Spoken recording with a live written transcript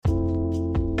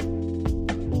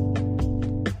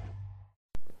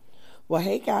Well,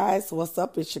 hey guys, what's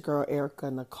up? It's your girl Erica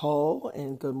Nicole,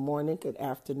 and good morning, good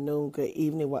afternoon, good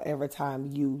evening, whatever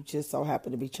time you just so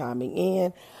happen to be chiming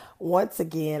in. Once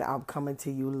again, I'm coming to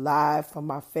you live from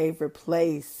my favorite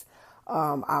place.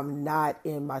 I'm not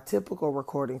in my typical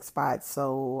recording spot,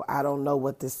 so I don't know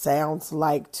what this sounds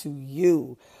like to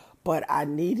you, but I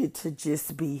needed to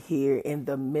just be here in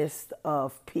the midst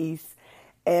of peace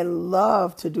and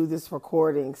love to do this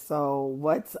recording. So,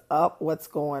 what's up? What's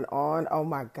going on? Oh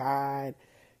my God.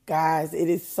 Guys, it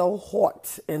is so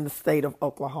hot in the state of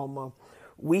Oklahoma.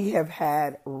 We have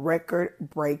had record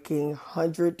breaking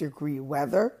 100-degree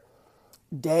weather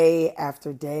day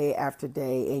after day after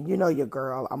day. And you know your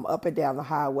girl, I'm up and down the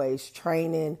highways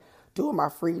training, doing my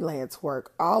freelance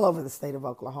work all over the state of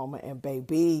Oklahoma. And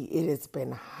baby, it has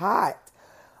been hot.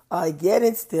 Yet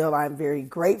and still, I'm very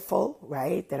grateful,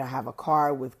 right, that I have a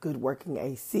car with good working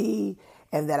AC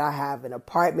and that I have an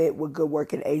apartment with good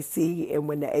working AC. And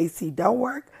when the AC don't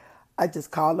work, I just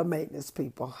call the maintenance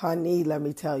people. Honey, let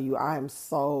me tell you, I am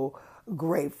so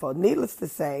grateful. Needless to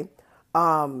say,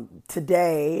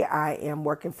 today I am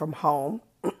working from home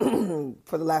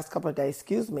for the last couple of days,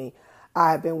 excuse me.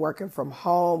 I've been working from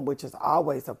home, which is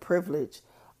always a privilege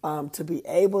to be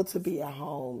able to be at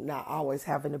home, not always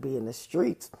having to be in the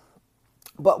streets.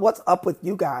 But what's up with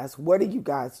you guys? What are you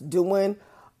guys doing?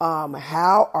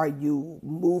 How are you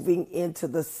moving into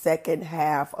the second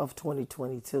half of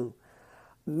 2022?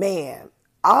 Man,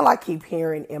 all I keep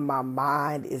hearing in my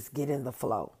mind is get in the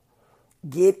flow.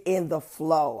 Get in the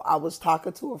flow. I was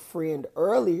talking to a friend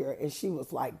earlier and she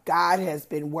was like, God has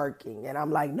been working. And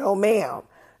I'm like, no, ma'am.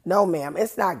 No, ma'am.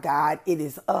 It's not God. It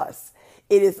is us.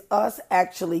 It is us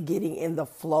actually getting in the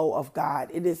flow of God.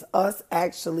 It is us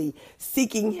actually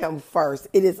seeking Him first.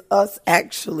 It is us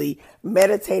actually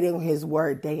meditating on His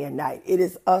word day and night. It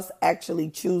is us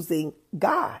actually choosing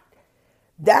God.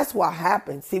 That's what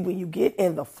happens. See, when you get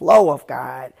in the flow of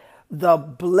God, the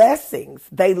blessings,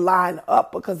 they line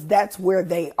up because that's where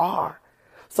they are.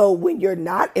 So when you're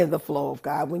not in the flow of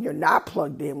God, when you're not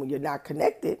plugged in, when you're not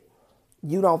connected,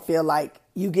 you don't feel like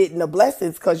you getting the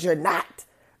blessings because you're not,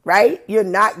 right? You're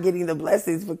not getting the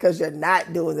blessings because you're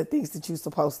not doing the things that you're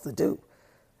supposed to do.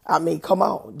 I mean, come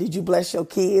on. Did you bless your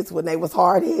kids when they was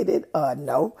hard-headed?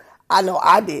 No. I know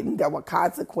I didn't. There were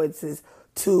consequences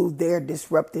to their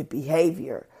disruptive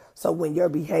behavior. So when your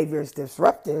behavior is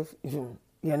disruptive,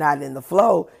 you're not in the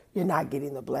flow, you're not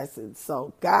getting the blessings.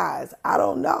 So guys, I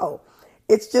don't know.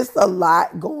 It's just a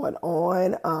lot going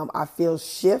on. I feel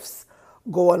shifts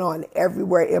going on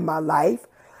everywhere in my life.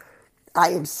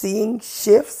 I am seeing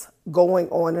shifts going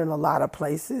on in a lot of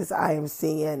places. I am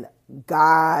seeing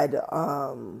God's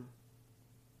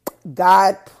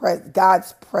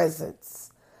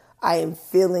presence. I am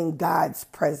feeling God's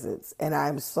presence, and I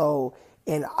am so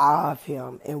in awe of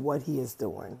Him and what He is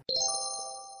doing.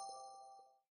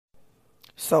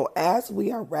 So as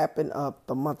we are wrapping up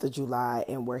the month of July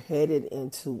and we're headed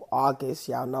into August,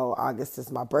 y'all know August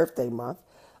is my birthday month.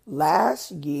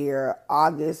 Last year,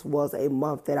 August was a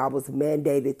month that I was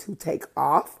mandated to take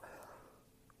off.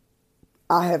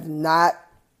 I have not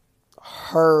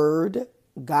heard,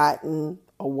 gotten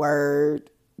a word,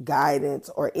 guidance,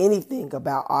 or anything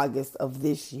about August of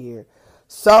this year.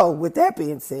 So with that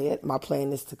being said, my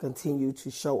plan is to continue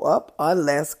to show up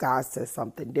unless God says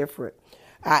something different.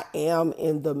 I am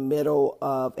in the middle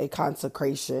of a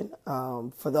consecration.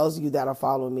 For those of you that are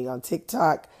following me on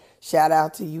TikTok, shout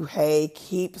out to you. Hey,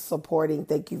 keep supporting.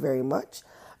 Thank you very much.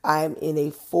 I'm in a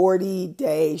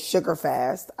 40-day sugar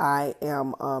fast. I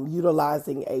am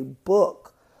utilizing a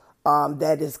book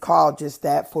that is called just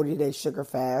that, 40-day sugar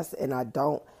fast. And I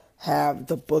don't have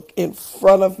the book in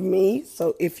front of me.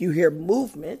 So if you hear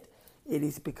movement, it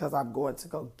is because I'm going to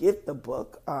go get the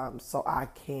book so I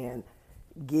can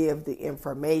give the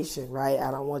information, right?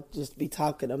 I don't want to just be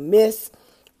talking amiss.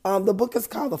 The book is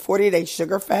called The 40-Day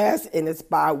Sugar Fast, and it's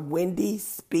by Wendy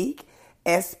Speake,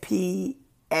 Spake.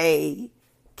 I'm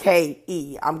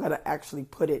going to actually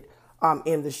put it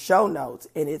in the show notes,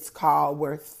 and it's called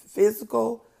Where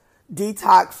Physical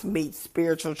Detox Meets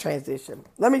Spiritual Transition.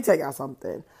 Let me tell y'all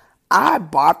something. I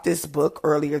bought this book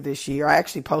earlier this year. I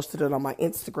actually posted it on my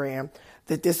Instagram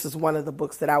that this is one of the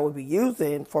books that I would be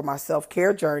using for my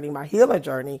self-care journey, my healing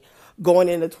journey, going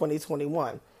into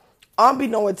 2021.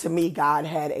 Unbeknown to me, God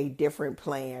had a different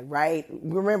plan, right?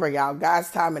 Remember, y'all, God's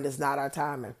timing is not our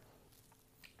timing.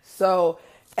 So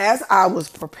as I was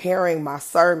preparing my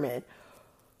sermon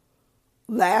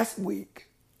last week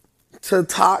to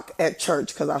talk at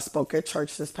church, because I spoke at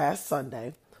church this past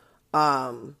Sunday,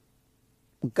 God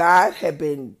had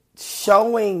been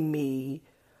showing me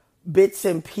bits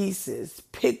and pieces,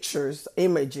 pictures,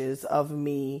 images of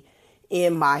me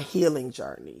in my healing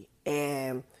journey.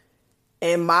 And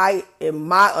in my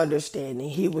understanding,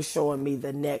 he was showing me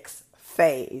the next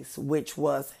phase, which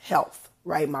was health,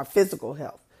 right? My physical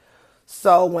health.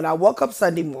 So when I woke up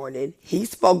Sunday morning, he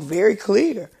spoke very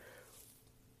clear.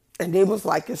 And it was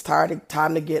like, it's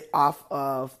time to get off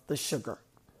of the sugar.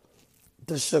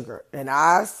 The sugar. And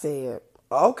I said,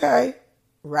 okay,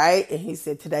 right? And he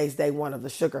said, today's day one of the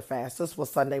sugar fast. This was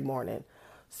Sunday morning.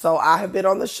 So I have been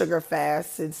on the sugar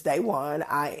fast since day one.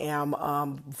 I am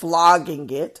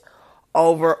vlogging it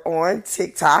over on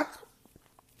TikTok,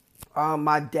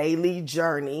 my daily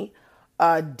journey.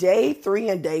 Day 3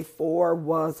 and day 4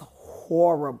 was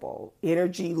horrible.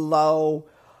 Energy low,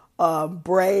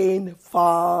 brain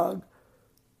fog,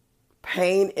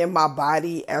 pain in my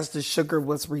body as the sugar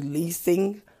was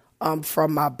releasing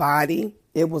from my body.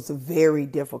 It was a very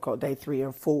difficult day 3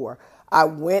 and 4. I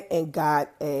went and got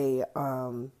a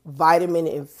vitamin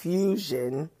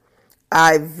infusion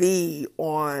IV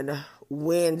on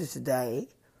Wednesday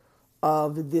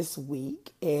of this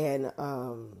week, and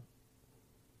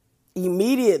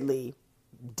immediately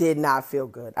did not feel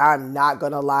good. I'm not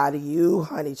going to lie to you,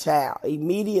 honey child.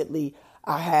 Immediately,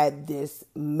 I had this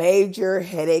major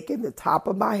headache in the top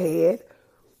of my head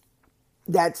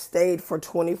that stayed for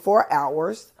 24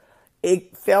 hours.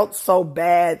 It felt so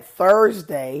bad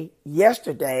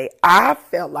yesterday, I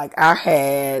felt like I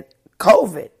had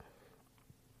COVID.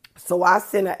 So I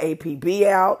sent an APB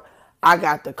out. I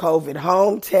got the COVID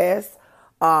home test.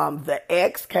 The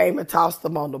ex came and tossed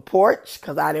them on the porch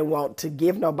because I didn't want to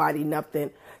give nobody nothing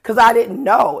because I didn't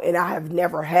know, and I have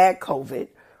never had COVID,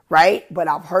 right? But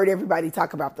I've heard everybody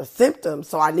talk about the symptoms,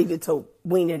 so I needed to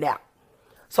wean it out.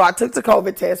 So I took the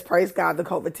COVID test. Praise God, the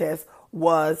COVID test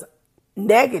was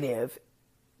negative.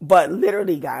 But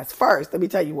literally, guys, first, let me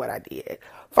tell you what I did.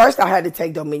 First, I had to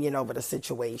take dominion over the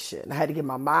situation. I had to get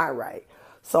my mind right.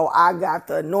 So I got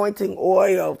the anointing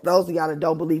oil. Those of y'all that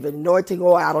don't believe in anointing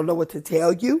oil, I don't know what to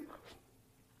tell you.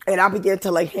 And I began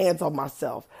to lay hands on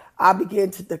myself. I began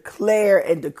to declare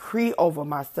and decree over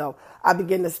myself. I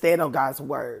began to stand on God's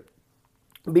word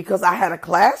because I had a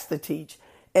class to teach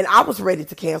and I was ready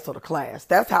to cancel the class.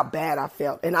 That's how bad I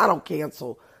felt. And I don't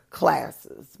cancel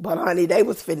classes. But honey, they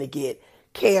was finna get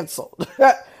canceled.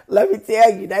 Let me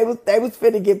tell you, they was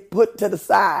finna get put to the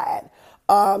side.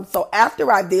 So after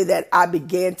I did that, I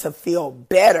began to feel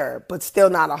better, but still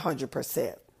not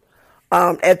 100%.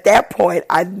 At that point,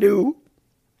 I knew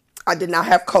I did not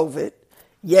have COVID,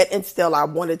 yet and still I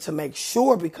wanted to make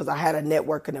sure because I had a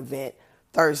networking event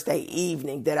Thursday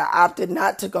evening that I opted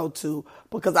not to go to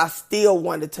because I still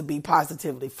wanted to be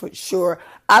positively for sure.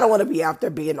 I don't want to be out there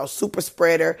being no super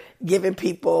spreader, giving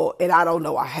people, and I don't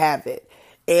know I have it.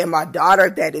 And my daughter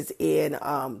that is in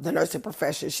the nursing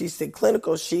profession, she's in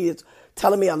clinical, she is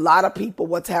telling me a lot of people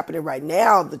what's happening right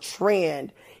now. The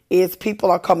trend is people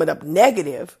are coming up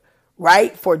negative,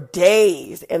 right, for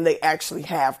days, and they actually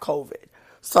have COVID.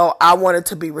 So I wanted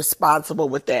to be responsible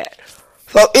with that.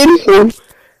 So anywho,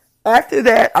 after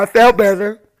that, I felt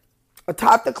better. I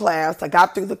taught the class. I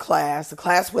got through the class. The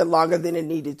class went longer than it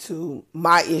needed to.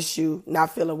 My issue,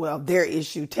 not feeling well, their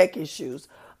issue, tech issues.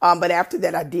 But after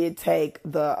that, I did take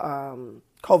the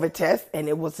COVID test, and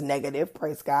it was negative,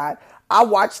 praise God. I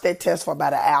watched that test for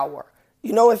about an hour.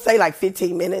 You know, it say like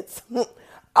 15 minutes.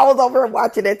 I was over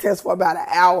watching that test for about an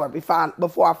hour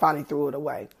before I finally threw it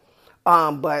away.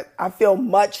 But I feel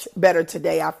much better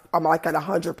today. I'm like at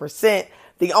 100%.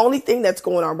 The only thing that's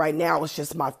going on right now is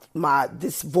just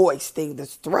this voice thing,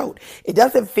 this throat. It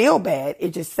doesn't feel bad. It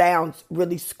just sounds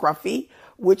really scruffy,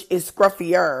 which is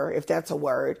scruffier, if that's a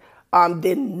word,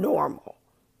 than normal.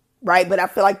 Right? But I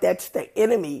feel like that's the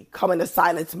enemy coming to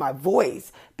silence my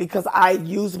voice because I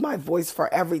use my voice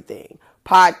for everything.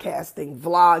 Podcasting,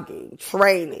 vlogging,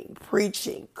 training,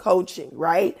 preaching, coaching,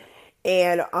 right?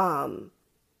 And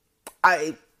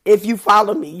if you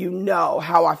follow me, you know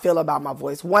how I feel about my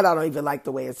voice. One, I don't even like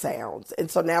the way it sounds. And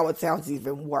so now it sounds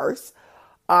even worse.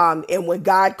 And when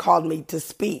God called me to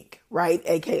speak, right,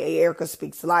 aka Erica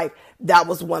Speaks Life, that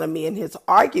was one of me and his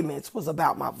arguments was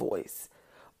about my voice.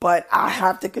 But I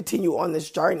have to continue on this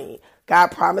journey. God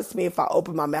promised me if I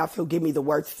open my mouth, he'll give me the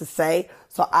words to say.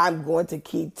 So I'm going to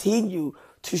continue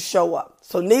to show up.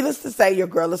 So needless to say, your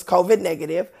girl is COVID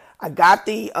negative. I got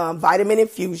the vitamin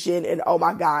infusion and oh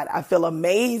my God, I feel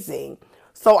amazing.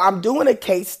 So I'm doing a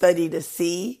case study to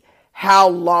see how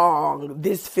long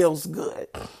this feels good,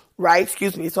 right?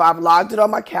 Excuse me. So I've logged it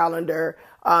on my calendar.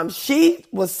 She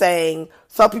was saying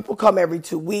some people come every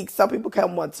 2 weeks. Some people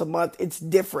come once a month. It's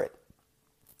different.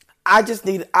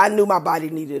 I knew my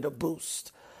body needed a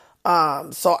boost.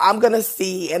 So I'm going to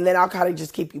see, and then I'll kind of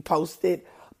just keep you posted.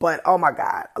 But oh my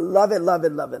God, I love it, love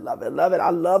it, love it, love it, love it.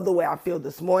 I love the way I feel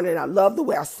this morning. I love the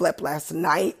way I slept last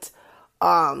night.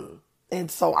 And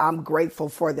so I'm grateful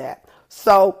for that.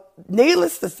 So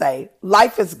needless to say,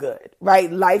 life is good,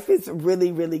 right? Life is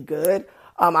really, really good.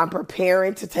 I'm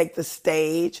preparing to take the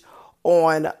stage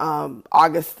on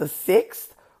August the 6th,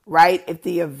 right? At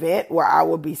the event where I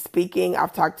will be speaking.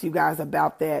 I've talked to you guys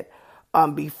about that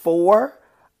before.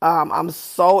 I'm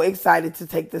so excited to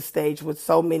take the stage with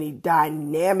so many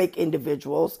dynamic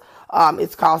individuals.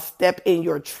 It's called Step in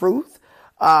Your Truth.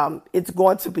 It's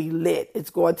going to be lit. It's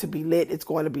going to be lit. It's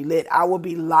going to be lit. I will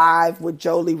be live with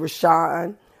Jolie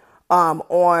Rashawn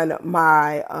on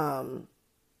my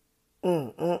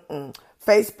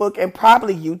Facebook and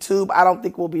probably YouTube. I don't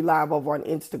think we'll be live over on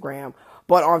Instagram,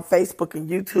 but on Facebook and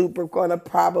YouTube, we're going to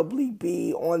probably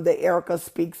be on the Erica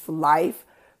Speaks Life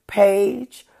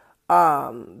page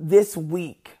this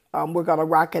week. We're going to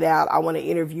rock it out. I want to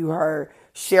interview her,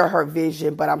 share her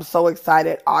vision, but I'm so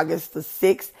excited. August the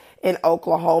 6th in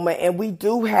Oklahoma, and we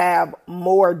do have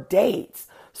more dates.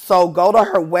 So go to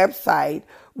her website,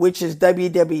 which is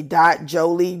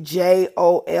www.jolie, Jolie,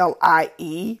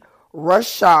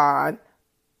 Rashawn.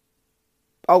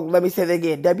 Oh, let me say that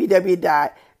again.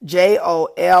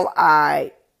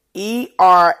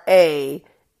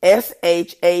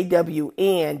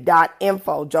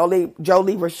 www.JolieRashawn.info.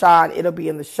 Jolie Rashawn. It'll be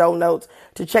in the show notes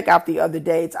to check out the other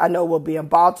dates. I know we'll be in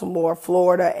Baltimore,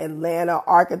 Florida, Atlanta,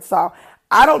 Arkansas.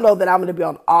 I don't know that I'm going to be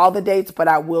on all the dates, but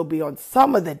I will be on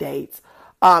some of the dates.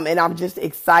 And I'm just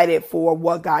excited for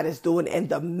what God is doing and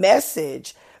the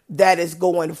message that is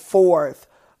going forth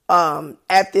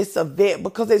at this event,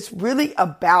 because it's really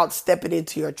about stepping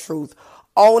into your truth,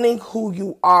 owning who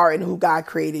you are and who God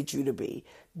created you to be.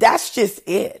 That's just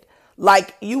it.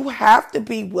 Like, you have to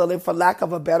be willing, for lack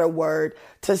of a better word,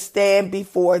 to stand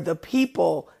before the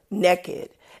people naked.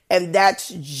 And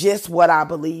that's just what I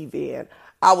believe in.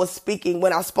 I was speaking,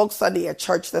 when I spoke Sunday at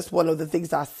church, that's one of the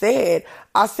things I said.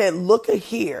 I said, look at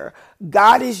here.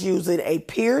 God is using a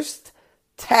pierced,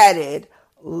 tatted,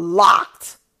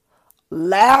 locked,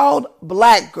 loud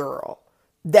black girl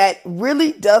that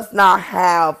really does not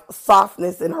have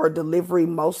softness in her delivery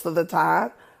most of the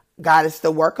time. God is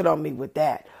still working on me with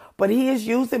that. But he is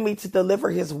using me to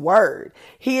deliver his word.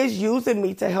 He is using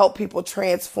me to help people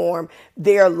transform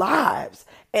their lives.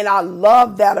 And I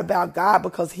love that about God,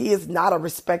 because he is not a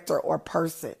respecter or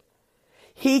person.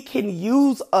 He can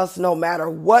use us no matter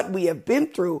what we have been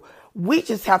through. We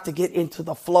just have to get into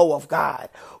the flow of God.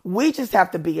 We just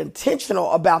have to be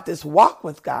intentional about this walk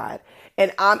with God.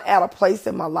 And I'm at a place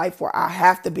in my life where I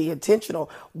have to be intentional.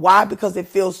 Why? Because it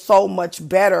feels so much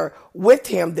better with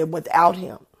him than without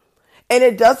him. And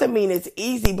it doesn't mean it's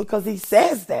easy, because he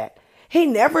says that. He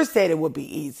never said it would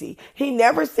be easy. He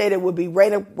never said it would be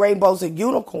rainbows and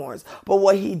unicorns. But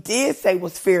what he did say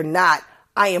was, fear not,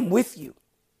 I am with you.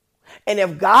 And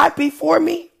if God be for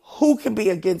me, who can be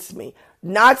against me?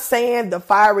 Not saying the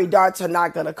fiery darts are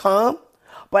not going to come,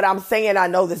 but I'm saying I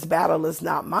know this battle is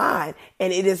not mine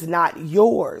and it is not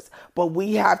yours. But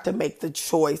we have to make the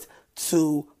choice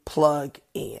to plug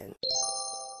in.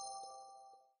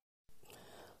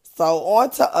 So on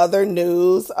to other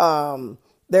news.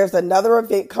 There's another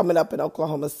event coming up in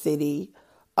Oklahoma City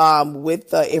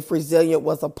with the If Resilient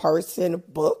Was a Person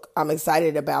book. I'm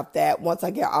excited about that. Once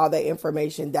I get all that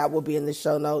information, that will be in the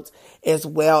show notes, as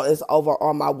well as over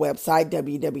on my website,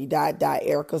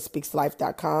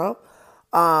 www.ericaspeakslife.com.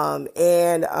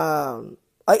 And an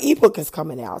ebook is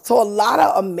coming out. So a lot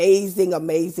of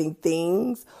amazing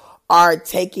things are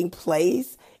taking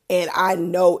place. And I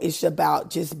know it's about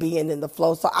just being in the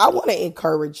flow. So I want to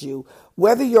encourage you,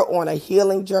 whether you're on a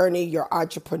healing journey, your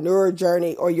entrepreneur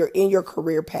journey, or you're in your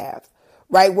career path,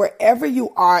 right? Wherever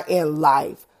you are in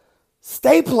life,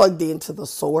 stay plugged into the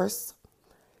source,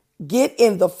 get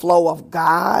in the flow of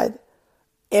God,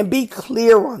 and be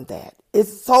clear on that.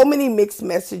 It's so many mixed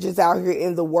messages out here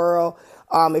in the world.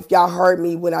 If y'all heard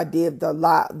me when I did the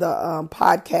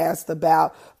podcast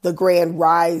about the Grand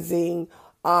Rising,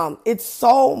 it's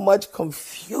so much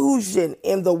confusion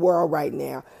in the world right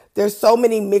now. There's so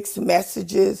many mixed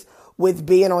messages with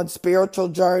being on spiritual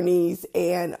journeys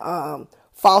and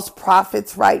false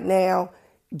prophets right now.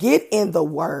 Get in the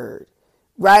word,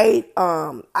 right?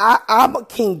 I'm a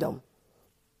kingdom.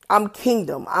 I'm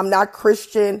kingdom. I'm not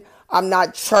Christian. I'm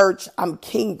not church. I'm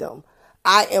kingdom.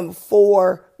 I am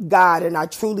for God, and I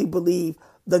truly believe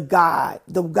the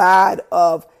God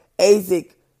of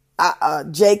Isaac,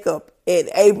 Jacob, and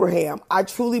Abraham. I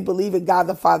truly believe in God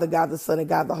the Father, God the Son, and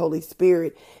God the Holy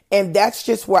Spirit. And that's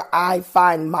just where I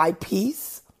find my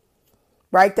peace,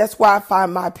 right? That's where I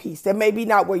find my peace. That may be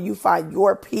not where you find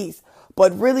your peace, but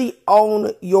but really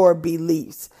own your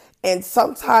beliefs. And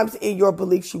sometimes in your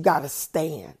beliefs, you got to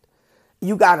stand.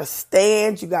 You got to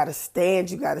stand, you got to stand,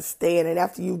 you got to stand. And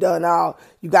after you've done all,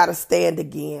 you got to stand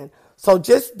again. So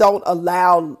just don't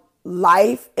allow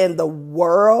life and the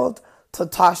world to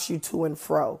toss you to and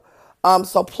fro.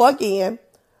 So plug in,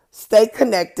 stay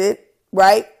connected,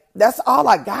 right? That's all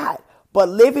I got. But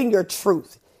living your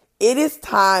truth. It is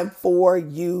time for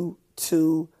you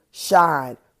to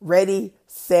shine. Ready,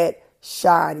 set,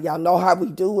 shine. Y'all know how we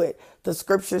do it. The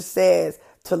scripture says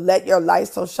to let your light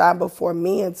so shine before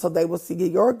men so they will see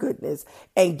your goodness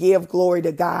and give glory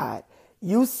to God.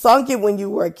 You sung it when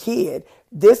you were a kid.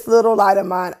 This little light of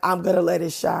mine, I'm going to let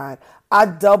it shine. I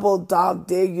double dog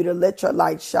dare you to let your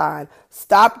light shine.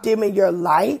 Stop dimming your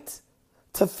light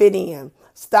to fit in.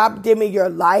 Stop dimming your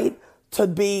light to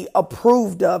be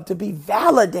approved of, to be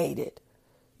validated.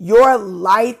 Your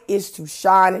light is to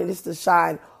shine, and it's to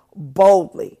shine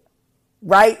boldly,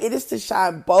 right? It is to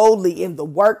shine boldly in the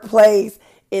workplace,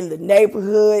 in the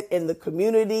neighborhood, in the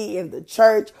community, in the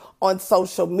church, on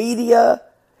social media,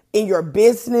 in your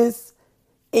business,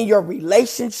 in your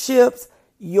relationships.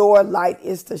 Your light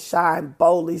is to shine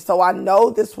boldly. So I know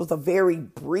this was a very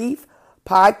brief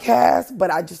podcast,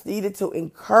 but I just needed to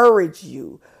encourage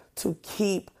you to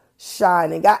keep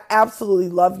shining. I absolutely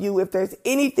love you. If there's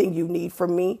anything you need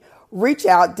from me, reach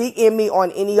out, DM me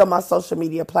on any of my social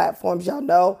media platforms. Y'all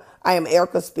know I am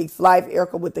Erica Speaks Life,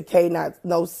 Erica with the K, not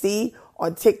no C,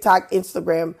 on TikTok,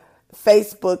 Instagram,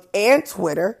 Facebook, and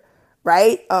Twitter,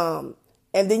 right? And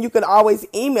then you can always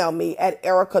email me at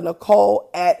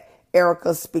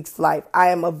ericanicole@Erica Speaks Life. I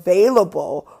am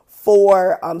available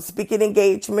for speaking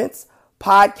engagements,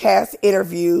 podcast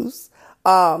interviews,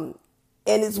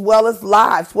 and as well as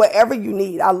lives, whatever you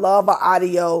need. I love an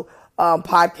audio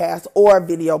podcast or a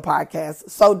video podcast.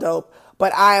 So dope.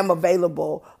 But I am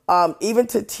available even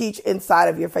to teach inside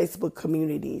of your Facebook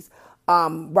communities.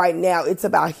 Right now, it's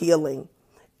about healing.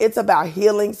 It's about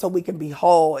healing so we can be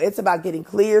whole. It's about getting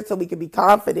clear so we can be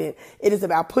confident. It is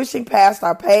about pushing past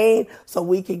our pain so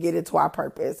we can get into our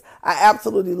purpose. I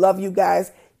absolutely love you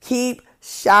guys. Keep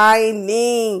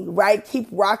shining, right? Keep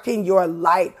rocking your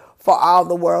light for all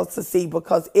the world to see,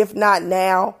 because if not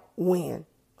now, when?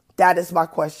 That is my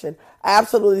question. I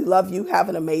absolutely love you. Have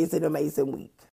an amazing, amazing week.